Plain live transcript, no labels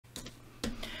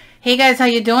Hey guys, how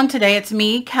you doing today? It's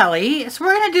me, Kelly. So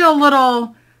we're going to do a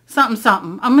little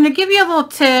something. I'm going to give you a little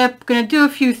tip. Going to do a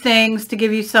few things to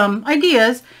give you some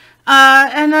ideas.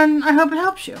 And then I hope it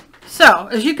helps you. So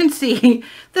as you can see,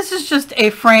 this is just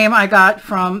a frame I got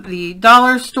from the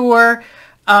dollar store.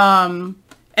 And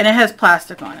it has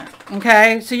plastic on it.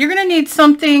 Okay, so you're going to need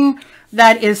something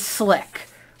that is slick.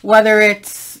 Whether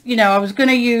it's, you know, I was going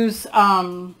to use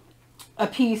a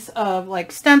piece of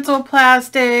like stencil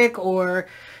plastic or,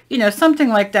 you know, something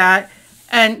like that.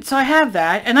 And so I have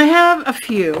that, and I have a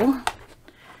few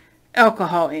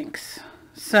alcohol inks.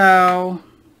 So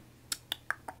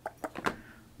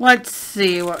let's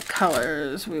see what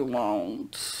colors we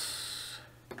want.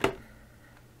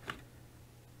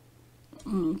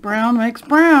 Brown makes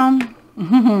brown.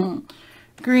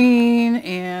 Green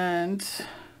and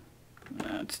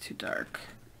it's too dark.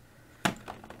 I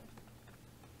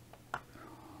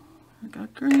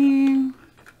got green,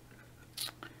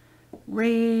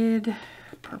 red,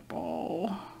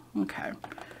 purple. Okay,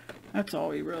 that's all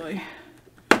we really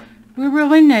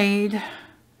need. I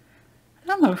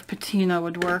don't know if patina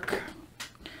would work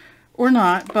or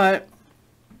not, but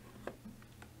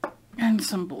and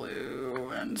some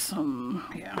blue and some,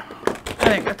 yeah, I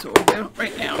think that's what we'll do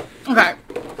right now. Okay,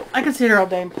 I can sit here all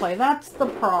day and play. That's the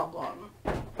problem.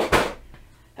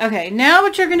 Okay, now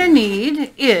what you're gonna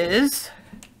need is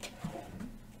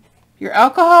your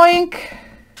alcohol ink,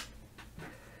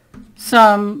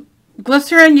 some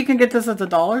glycerin. You can get this at the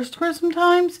dollar store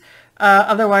sometimes.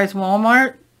 Otherwise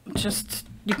Walmart. Just,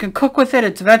 you can cook with it.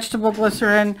 It's vegetable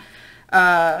glycerin.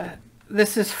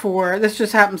 This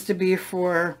just happens to be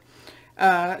for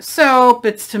soap.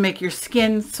 It's to make your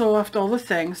skin soft, all the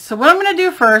things. So what I'm going to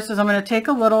do first is I'm going to take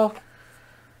a little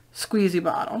squeezy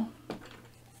bottle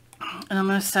and I'm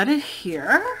going to set it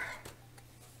here.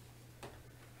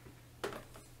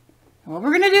 What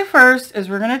we're going to do first is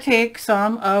we're going to take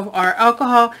some of our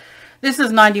alcohol. This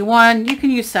is 91. You can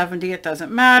use 70. It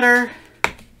doesn't matter.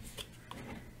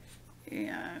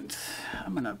 And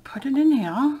I'm going to put it in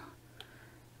here.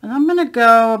 And I'm going to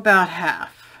go about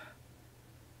half.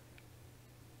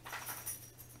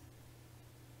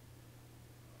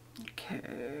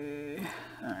 Okay.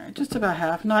 All right. Just about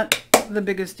half. Not the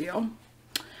biggest deal.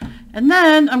 And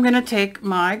then I'm going to take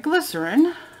my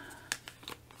glycerin.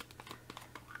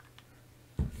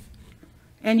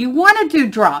 And you want to do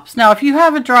drops. Now, if you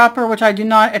have a dropper, which I do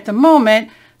not at the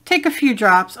moment, take a few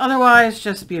drops. Otherwise,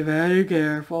 just be very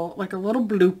careful. Like a little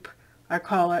bloop, I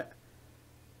call it.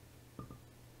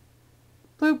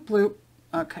 Bloop, bloop.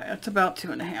 Okay, that's about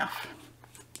 2.5.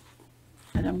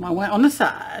 And then I went on the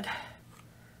side.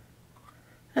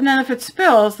 And then if it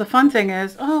spills, the fun thing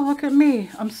is, oh, look at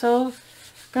me. I'm going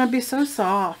to be so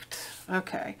soft.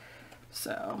 Okay,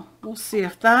 so we'll see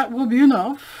if that will be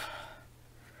enough.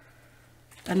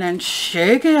 And then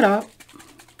shake it up.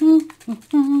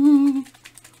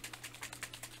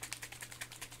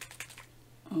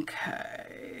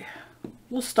 Okay,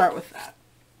 we'll start with that.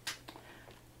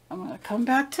 I'm going to come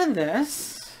back to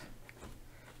this.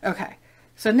 Okay,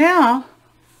 so now,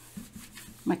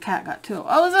 my cat got two.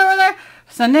 Oh, it's over there.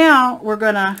 So now we're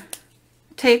going to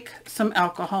take some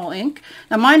alcohol ink.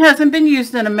 Now mine hasn't been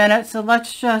used in a minute, so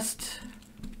let's just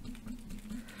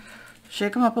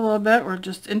shake them up a little bit. We're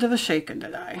just into the shaking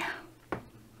today.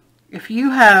 If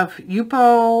you have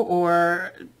Yupo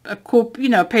or a cool, you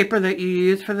know, paper that you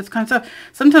use for this kind of stuff,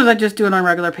 sometimes I just do it on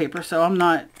regular paper, so I'm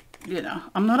not, you know,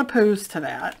 I'm not opposed to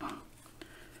that.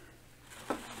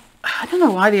 I don't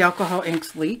know why the alcohol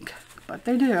inks leak, but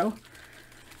they do. I'm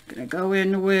gonna go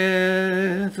in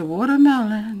with the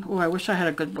watermelon. Oh, I wish I had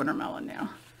a good watermelon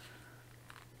now.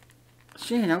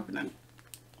 She ain't opening.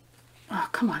 Oh,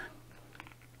 come on.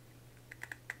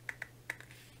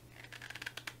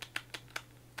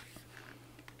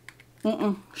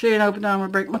 She ain't open. I'm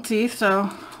gonna break my teeth,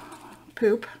 so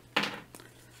poop.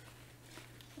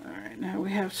 Alright, now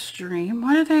we have stream.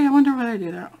 Why did they, I wonder why they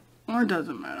do that. Or it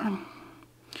doesn't matter.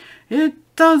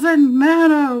 It doesn't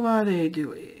matter why they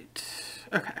do it.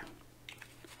 Okay.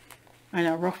 I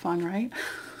know, rough fun, right?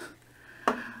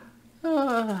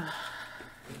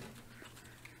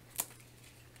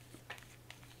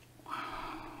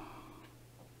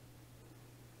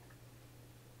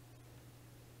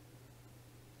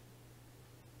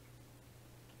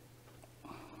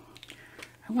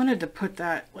 I wanted to put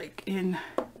that like in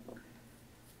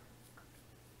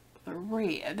the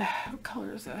red. What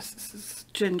color is this? This is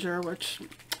ginger, which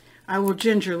I will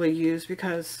gingerly use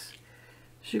because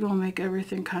she's gonna make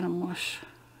everything kind of mush.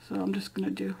 So I'm just gonna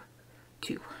do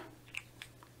 2.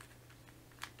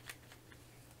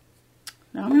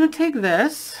 Now I'm gonna take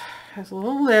this, has a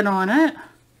little lid on it,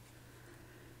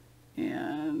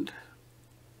 and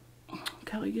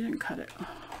Kelly, you didn't cut it.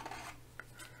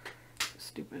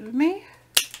 Stupid of me.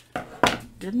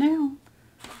 Did now.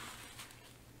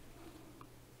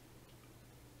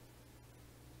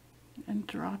 And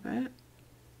drop it.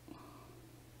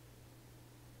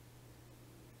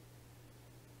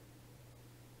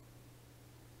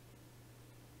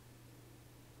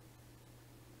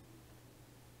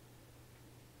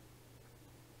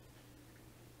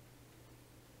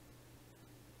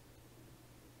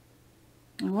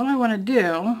 And what I want to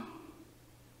do,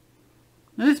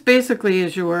 this basically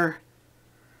is your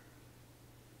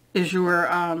let's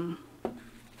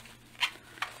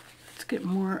get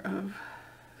more of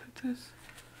this.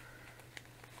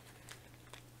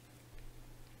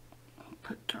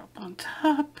 Drop on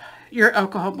top your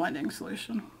alcohol blending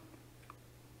solution.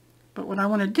 But what I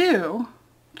want to do,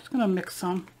 I'm just going to mix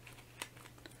some.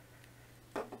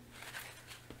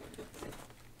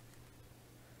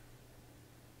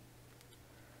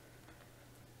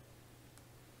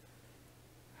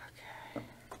 Okay.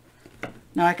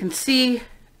 Now I can see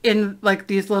in like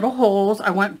these little holes, I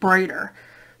went brighter.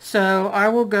 So I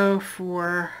will go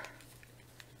for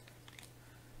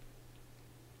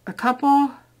a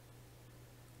couple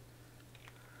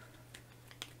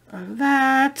of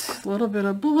that, a little bit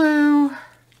of blue.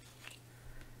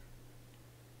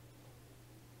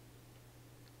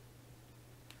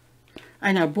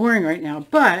 I know, boring right now,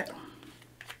 but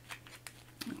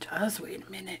just wait a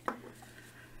minute.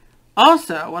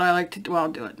 Also, what I like to do, well,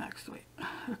 I'll do it next week.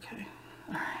 Okay,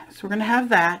 all right, so we're gonna have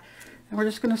that, and we're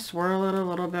just gonna swirl it a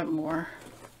little bit more.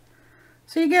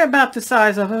 So you get about the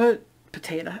size of a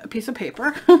potato, a piece of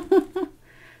paper.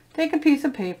 Take a piece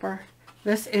of paper.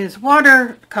 This is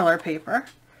watercolor paper.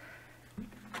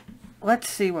 Let's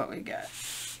see what we get.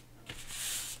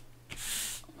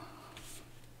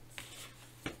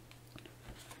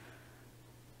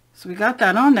 So we got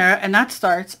that on there, and that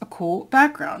starts a cool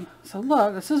background. So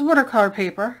look, this is watercolor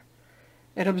paper.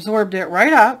 It absorbed it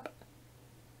right up,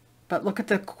 but look at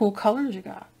the cool colors you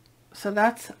got. So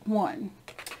that's one.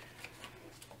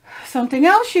 Something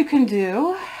else you can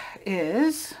do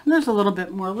is, there's a little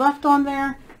bit more left on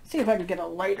there. See if I can get a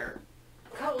lighter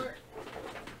color.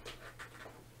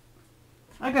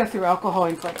 I go through alcohol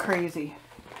ink like crazy.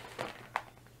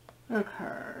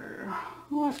 Okay,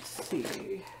 let's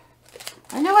see.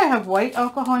 I know I have white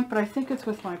alcohol ink, but I think it's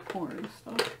with my pouring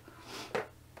stuff.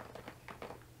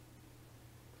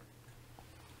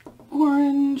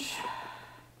 Orange.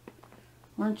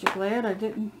 Aren't you glad I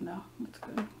didn't? No, that's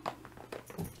good.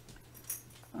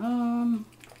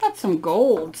 Got some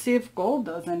gold. See if gold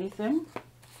does anything.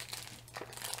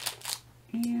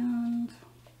 And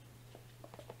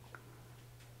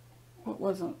what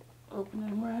wasn't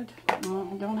opening red?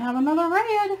 Oh, I don't have another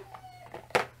red.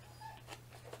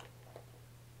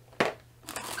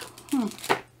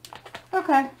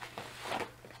 Okay,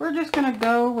 we're just gonna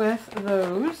go with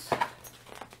those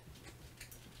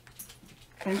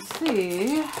and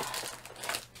see.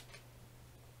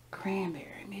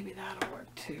 Cranberry, maybe that'll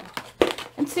work too.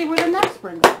 And see where the next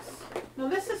brings us. Now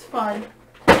this is fun.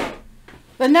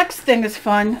 The next thing is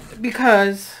fun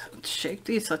because, let's shake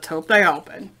these, let's hope they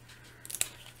open.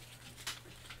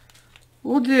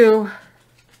 We'll do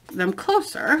them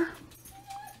closer.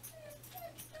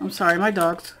 I'm sorry, my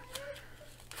dog's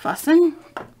fussing.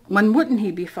 When wouldn't he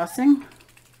be fussing?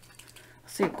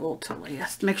 Save gold to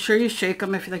last. Make sure you shake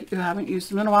them if you haven't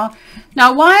used them in a while.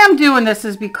 Now, why I'm doing this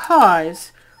is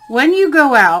because when you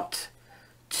go out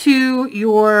to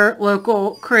your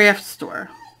local craft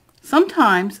store,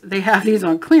 sometimes they have these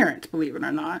on clearance, believe it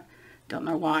or not. Don't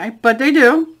know why, but they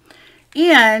do.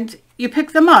 And you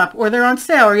pick them up, or they're on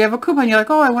sale, or you have a coupon, you're like,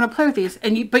 oh, I want to play with these.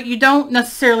 But you don't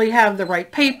necessarily have the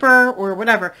right paper or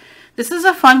whatever. This is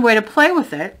a fun way to play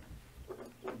with it,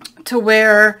 to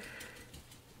where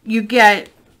you get,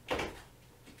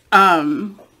 let's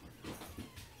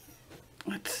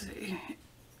see,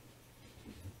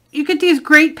 you get these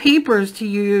great papers to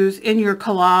use in your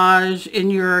collage,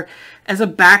 as a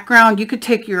background. You could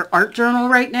take your art journal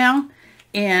right now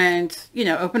and, you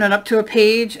know, open it up to a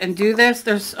page and do this.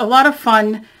 There's a lot of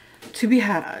fun to be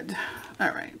had.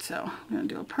 All right, so I'm going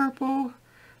to do a purple.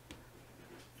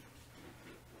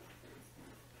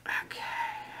 Okay.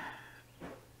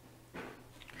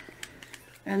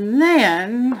 And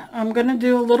then I'm going to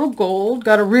do a little gold.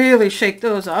 Got to really shake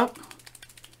those up.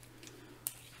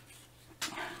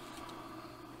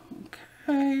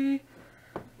 Okay.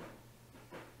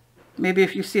 Maybe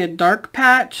if you see a dark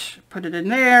patch, put it in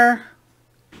there.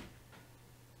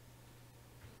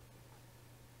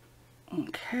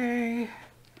 Okay.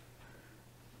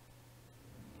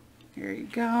 Here you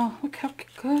go. Look how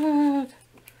good.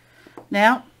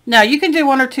 Now, Now you can do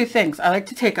one or two things. I like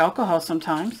to take alcohol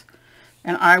sometimes,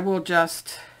 and I will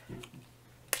just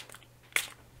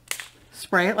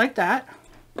spray it like that.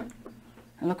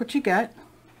 And look what you get.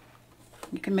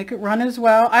 You can make it run as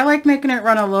well. I like making it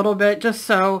run a little bit just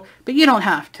so, but you don't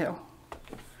have to.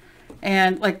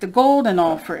 And like the gold and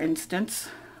all, for instance,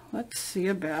 let's see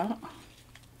about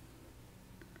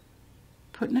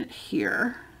putting it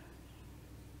here.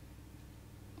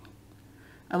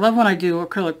 I love when I do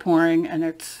acrylic pouring and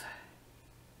it's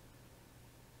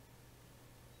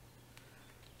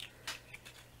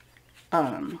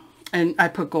and I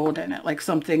put gold in it, like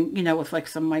something, you know, with like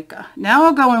some mica. Now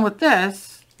I'll go in with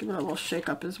this, give it a little shake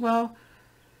up as well,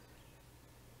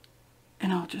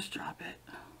 and I'll just drop it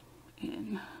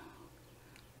in.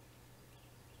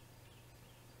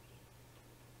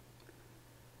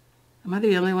 Am I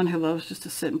the only one who loves just to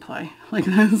sit and play like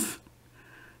this?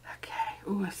 Okay.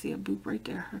 Oh, I see a boop right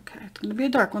there. Okay, it's going to be a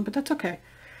dark one, but that's okay.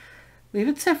 Leave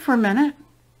it sit for a minute.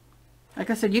 Like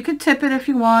I said, you could tip it if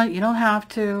you want. You don't have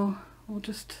to. We'll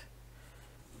just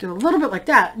do a little bit like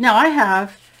that. Now I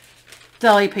have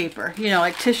deli paper, you know,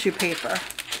 like tissue paper.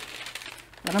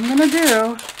 What I'm going to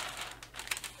do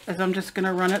is I'm just going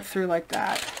to run it through like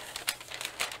that.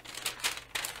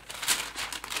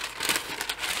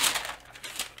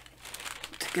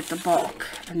 To get the bulk.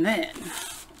 And then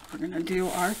we're going to do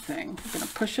our thing. We're going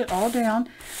to push it all down.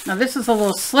 Now this is a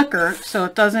little slicker, so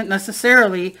it doesn't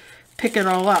necessarily pick it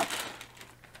all up.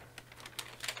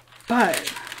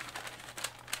 But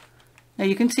now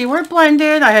you can see where it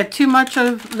blended. I had too much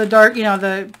of the dark, you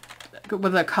know,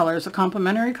 with the colors, the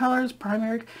complementary colors,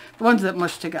 primary, the ones that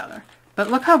mush together. But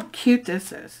look how cute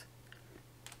this is.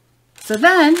 So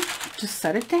then, just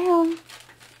set it down.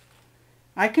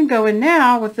 I can go in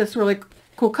now with this really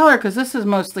cool color, because this is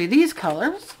mostly these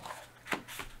colors.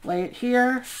 Lay it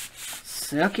here,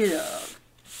 suck it up.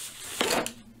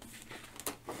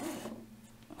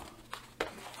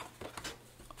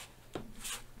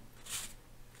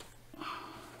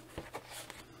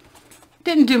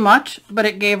 Didn't do much, but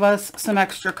it gave us some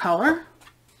extra color.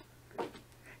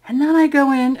 And then I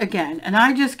go in again, and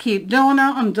I just keep doing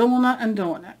it and doing it and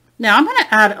doing it. Now I'm going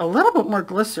to add a little bit more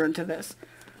glycerin to this.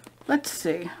 Let's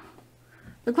see.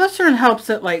 The glycerin helps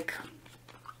it like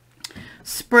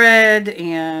spread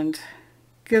and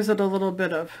gives it a little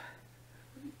bit of,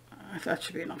 that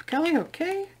should be enough. Kelly,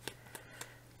 okay?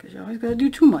 Because you always got to do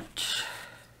too much.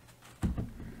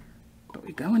 But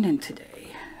we're going in today.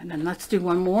 And then let's do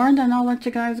one more, and then I'll let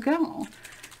you guys go.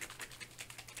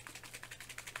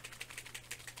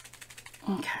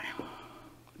 Okay.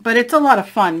 But it's a lot of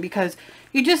fun because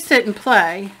you just sit and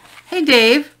play. Hey,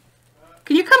 Dave,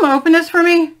 can you come open this for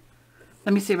me?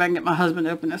 Let me see if I can get my husband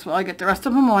to open this while I get the rest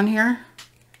of them on here.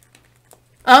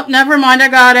 Oh, never mind. I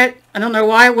got it. I don't know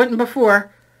why it wouldn't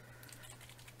before.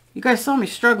 You guys saw me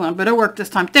struggling, but it worked this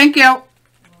time. Thank you.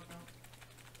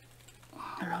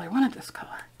 I really wanted this color.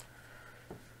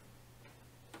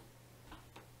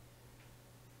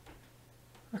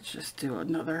 Let's just do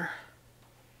another.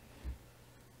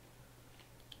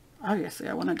 Obviously,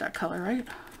 I wanted that color, right?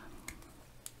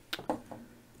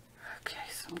 Okay,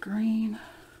 some green.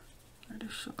 I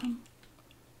just shook them.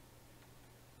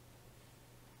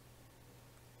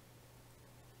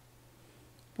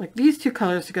 Like these two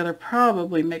colors together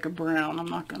probably make a brown. I'm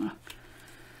not gonna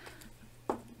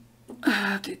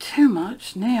do too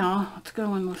much. Now, let's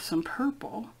go in with some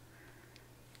purple.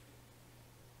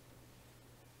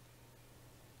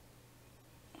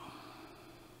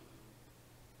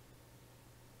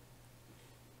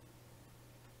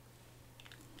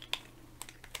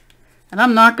 And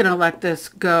I'm not going to let this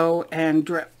go and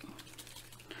drip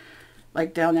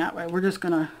like down that way. We're just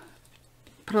going to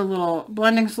put a little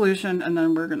blending solution, and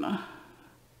then we're going to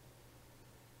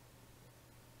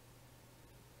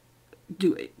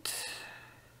do it.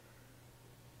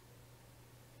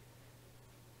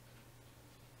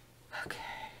 Okay.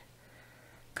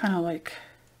 Kind of like,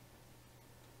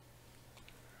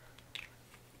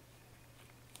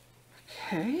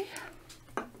 okay.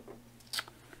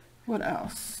 What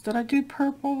else? Did I do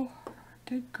purple? I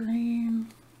did green.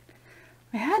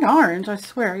 I had orange, I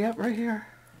swear. Yep, right here.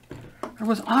 There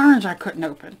was orange I couldn't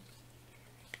open.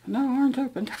 No orange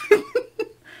opened.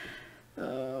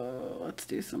 Let's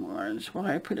do some orange.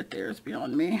 Why I put it there is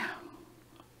beyond me.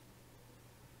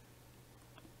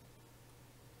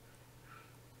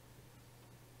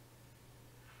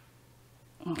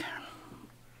 Okay.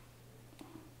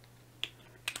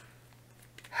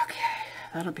 Okay,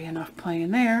 that'll be enough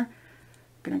playing there.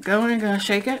 Gonna go in and gonna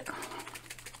shake it.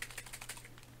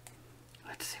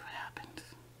 Let's see what happens.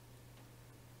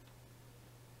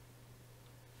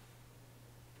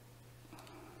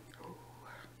 Ooh.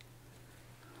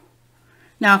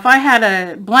 Now, if I had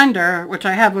a blender, which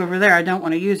I have over there, I don't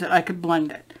want to use it, I could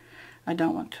blend it. I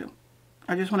don't want to.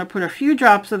 I just want to put a few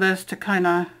drops of this to kind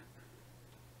of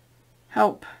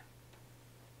help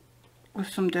with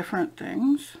some different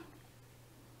things.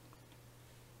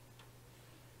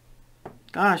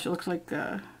 Gosh, it looks like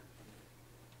I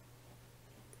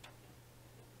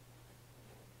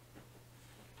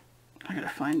gotta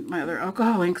find my other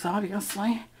alcohol inks,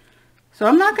 obviously. So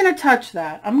I'm not going to touch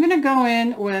that. I'm going to go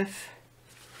in with,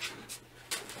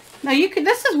 now you could,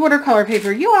 this is watercolor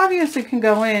paper. You obviously can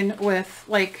go in with,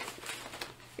 like,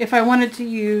 if I wanted to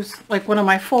use like one of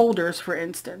my folders, for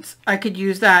instance, I could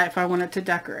use that if I wanted to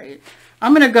decorate.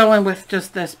 I'm going to go in with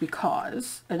just this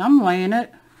because, and I'm laying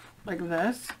it like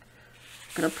this.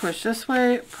 I'm going to push this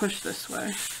way, push this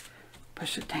way,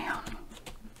 push it down.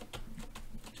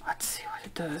 Let's see what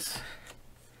it does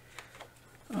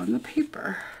on the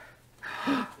paper.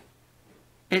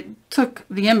 It took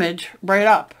the image right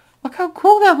up. Look how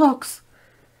cool that looks.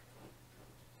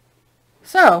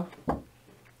 So,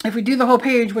 if we do the whole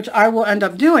page, which I will end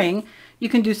up doing, you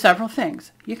can do several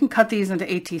things. You can cut these into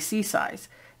ATC size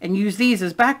and use these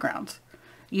as backgrounds.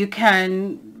 You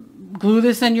can glue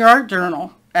this in your art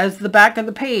journal as the back of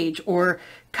the page, or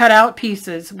cut out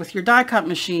pieces with your die cut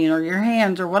machine or your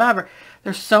hands or whatever.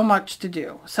 There's so much to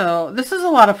do. So this is a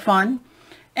lot of fun.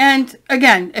 And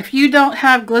again, if you don't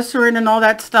have glycerin and all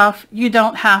that stuff, you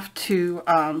don't have to,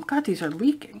 God, these are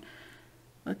leaking.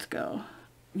 Let's go.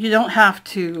 You don't have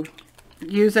to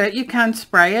use it. You can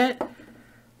spray it.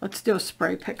 Let's do a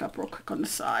spray pickup real quick on the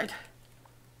side.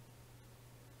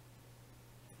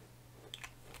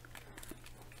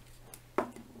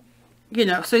 You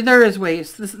know, so there is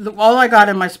ways. All I got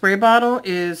in my spray bottle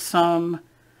is some,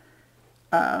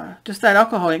 just that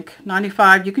alcohol ink,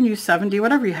 95. You can use 70,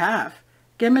 whatever you have.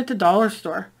 Get them at the dollar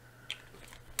store.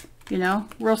 You know,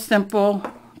 real simple.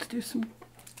 Let's do some,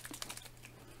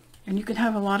 and you can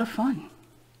have a lot of fun.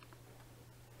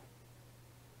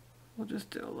 We'll just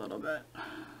do a little bit.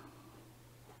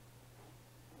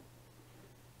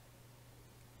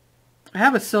 I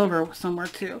have a silver somewhere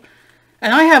too.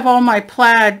 And I have all my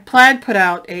Plaid put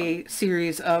out a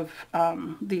series of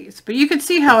these. But you can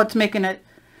see how it's making it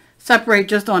separate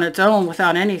just on its own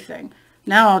without anything.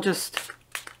 Now I'll just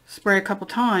spray a couple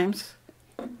times.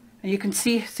 And you can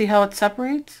see how it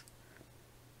separates.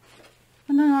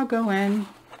 And then I'll go in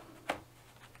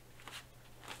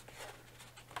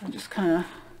and just kind of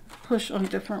push on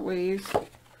different ways.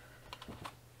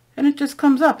 And it just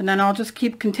comes up. And then I'll just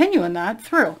keep continuing that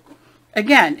through.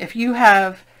 Again, if you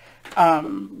have,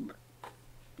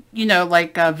 you know,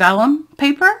 like vellum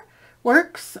paper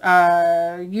works,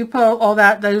 Yupo, all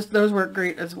that, those work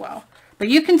great as well. But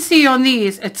you can see on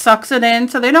these, it sucks it in,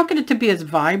 so they don't get it to be as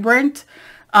vibrant.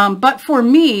 But for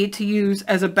me to use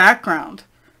as a background,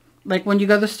 like when you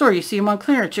go to the store, you see them on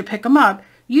clearance, you pick them up,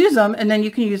 use them, and then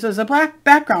you can use as a black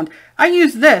background. I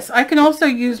use this. I can also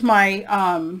use my,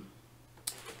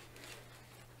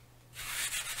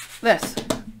 this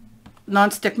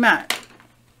non-stick mat.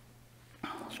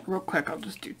 Real quick, I'll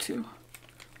just do two.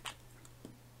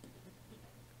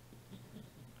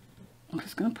 I'm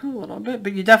just going to put a little bit,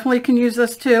 but you definitely can use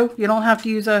this too. You don't have to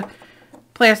use a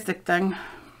plastic thing.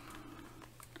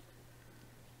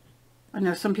 I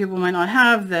know some people might not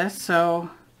have this, so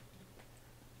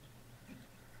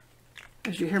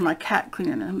as you hear my cat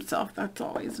cleaning himself, that's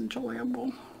always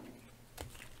enjoyable.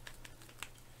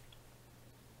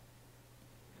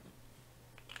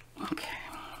 Okay.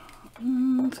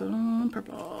 Some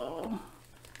purple.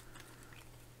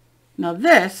 Now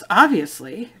this,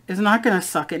 obviously, is not going to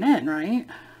suck it in, right?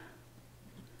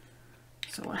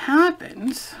 So what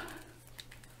happens,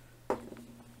 let's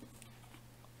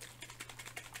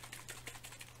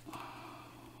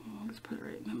put it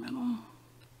right in the middle.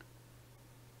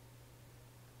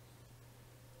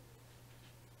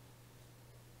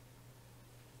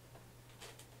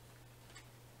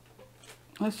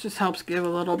 This just helps give a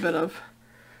little bit of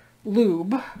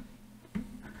lube.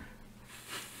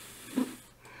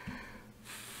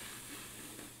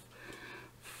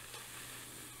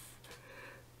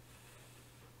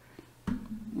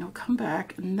 I'll come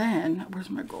back, and then where's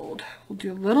my gold? We'll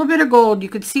do a little bit of gold. You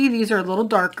can see these are a little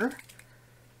darker.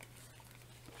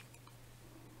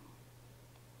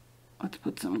 Let's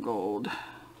put some gold,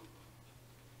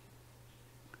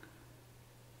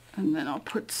 and then I'll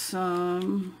put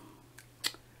some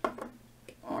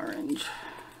orange.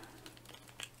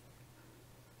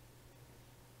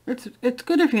 It's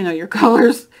good if you know your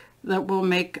colors. That will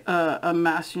make a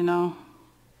mess, you know.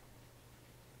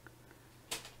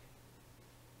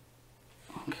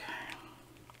 Okay.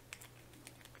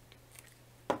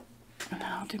 And then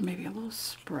I'll do maybe a little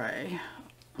spray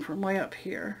from way up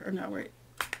here. Or no, wait.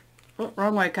 Oh,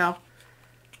 wrong way, Cal.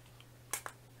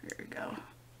 There we go.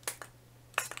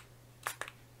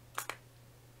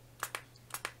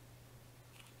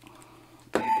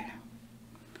 Okay.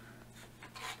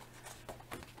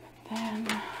 Then,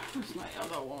 where's my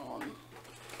other one?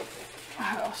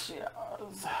 What else she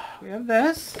has? We have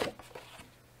this.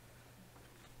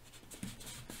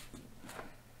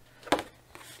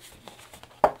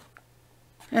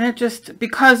 And it just,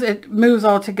 because it moves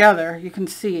all together, you can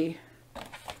see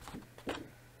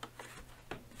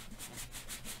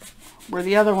where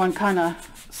the other one kind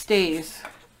of stays.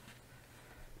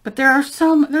 But there are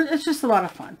it's just a lot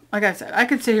of fun. Like I said, I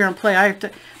could sit here and play.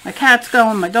 My cat's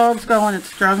going, my dog's going,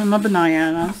 it's driving my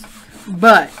bananas.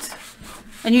 But,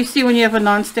 and you see when you have a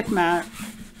non-stick mat,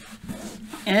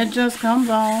 and it just comes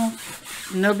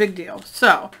off, no big deal.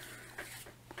 So,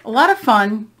 a lot of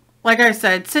fun. Like I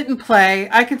said, sit and play.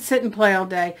 I could sit and play all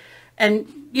day.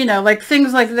 And, you know, like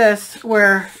things like this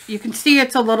where you can see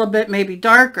it's a little bit maybe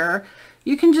darker,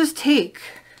 you can just take,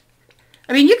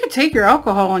 I mean, you could take your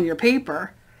alcohol on your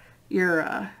paper,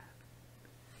 and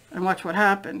watch what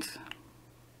happens.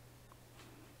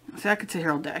 See, I could sit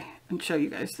here all day and show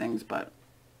you guys things, but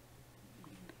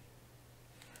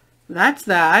that's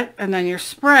that. And then your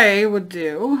spray would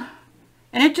do,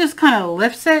 and it just kind of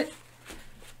lifts it.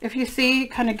 If you see,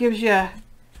 it kind of gives you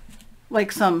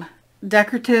like some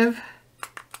decorative.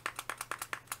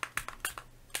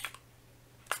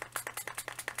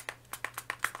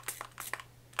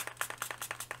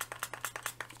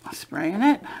 Spraying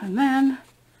it, and then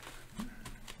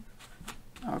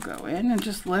I'll go in and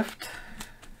just lift.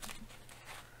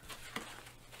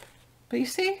 But you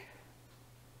see?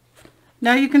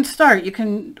 Now you can start. You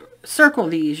can circle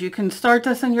these. You can start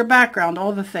this in your background,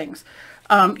 all the things.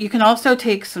 You can also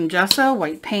take some gesso,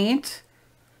 white paint.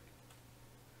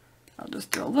 I'll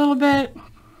just do a little bit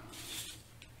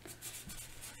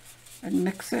and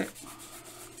mix it.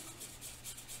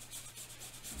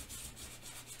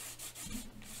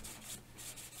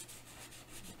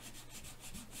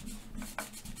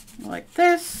 Like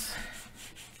this.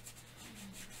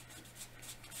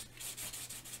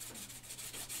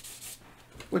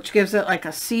 Which gives it like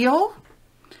a seal.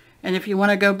 And if you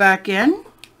want to go back in,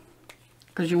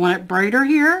 because you want it brighter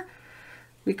here,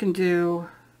 we can do,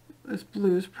 this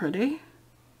blue's pretty.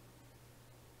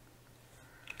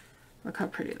 Look how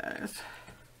pretty that is.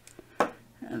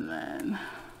 And then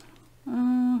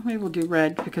maybe we'll do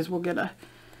red because we'll get a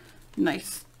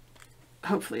nice,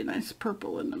 hopefully a nice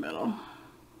purple in the middle.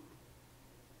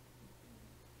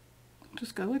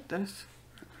 Just go like this.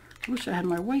 I wish I had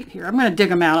my white here. I'm going to dig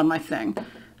them out of my thing,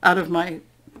 out of my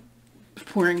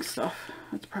pouring stuff.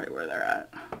 That's probably where they're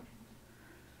at.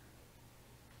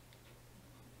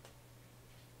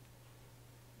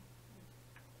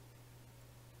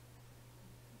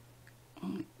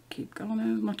 Keep going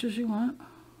in as much as you want.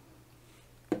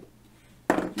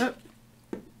 Yep.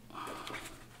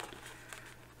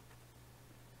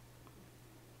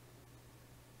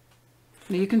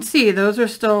 Now you can see those are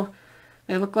still,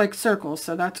 they look like circles,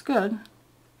 so that's good.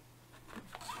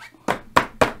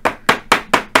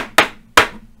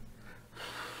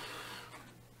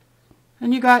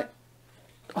 And you got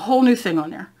a whole new thing on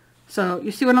there. So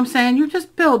you see what I'm saying? You're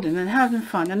just building and having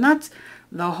fun, and that's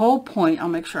the whole point. I'll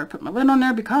make sure I put my lid on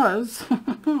there because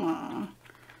we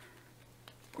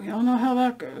all know how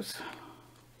that goes.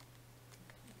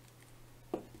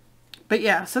 But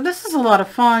yeah, so this is a lot of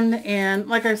fun, and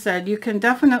like I said, you can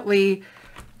definitely,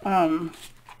 you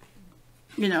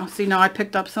know, see now I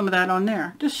picked up some of that on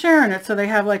there. Just sharing it so they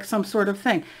have like some sort of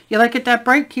thing. You like it that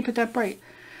bright? Keep it that bright.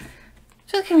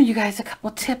 Just giving you guys a couple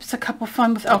tips, a couple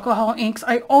fun with alcohol inks.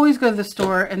 I always go to the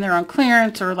store and they're on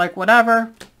clearance or like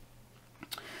whatever.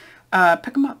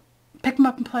 Pick them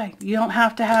up and play. You don't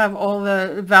have to have all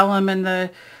the vellum and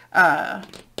the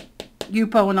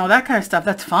Yupo and all that kind of stuff.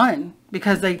 That's fun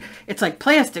because it's like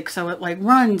plastic, so it like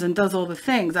runs and does all the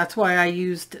things. That's why I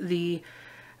used the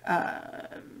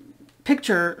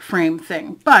picture frame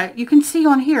thing. But you can see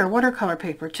on here, watercolor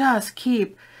paper. Just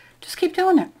keep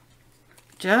doing it.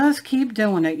 Just keep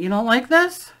doing it. You don't like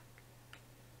this?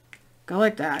 Go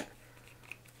like that.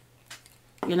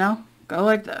 You know, go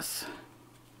like this.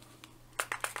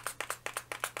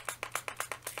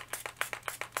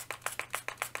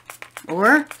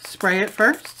 Or spray it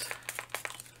first.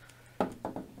 And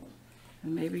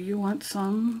maybe you want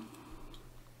some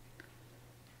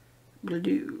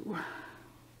glue.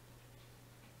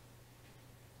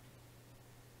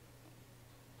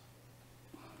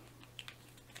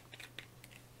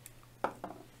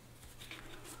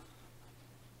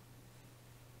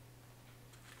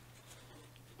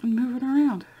 And move it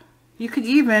around. You could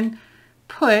even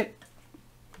put,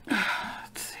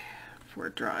 let's see, before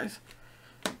it dries.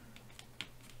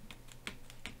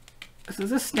 This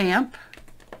is a stamp.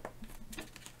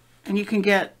 And you can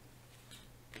get,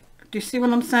 do you see what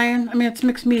I'm saying? I mean, it's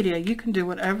mixed media. You can do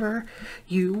whatever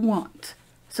you want.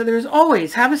 So there's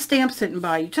always, have a stamp sitting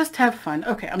by you. Just have fun.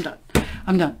 Okay, I'm done.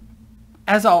 I'm done.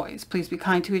 As always, please be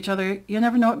kind to each other. You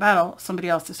never know what battle somebody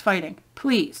else is fighting.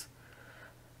 Please.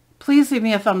 Please leave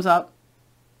me a thumbs up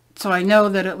so I know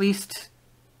that at least,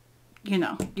 you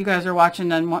know, you guys are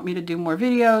watching and want me to do more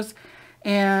videos.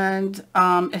 And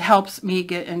it helps me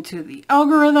get into the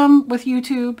algorithm with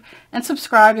YouTube. And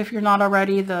subscribe if you're not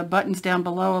already. The button's down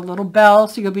below, a little bell,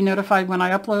 so you'll be notified when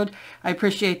I upload. I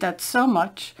appreciate that so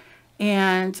much.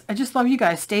 And I just love you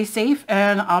guys. Stay safe,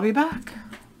 and I'll be back.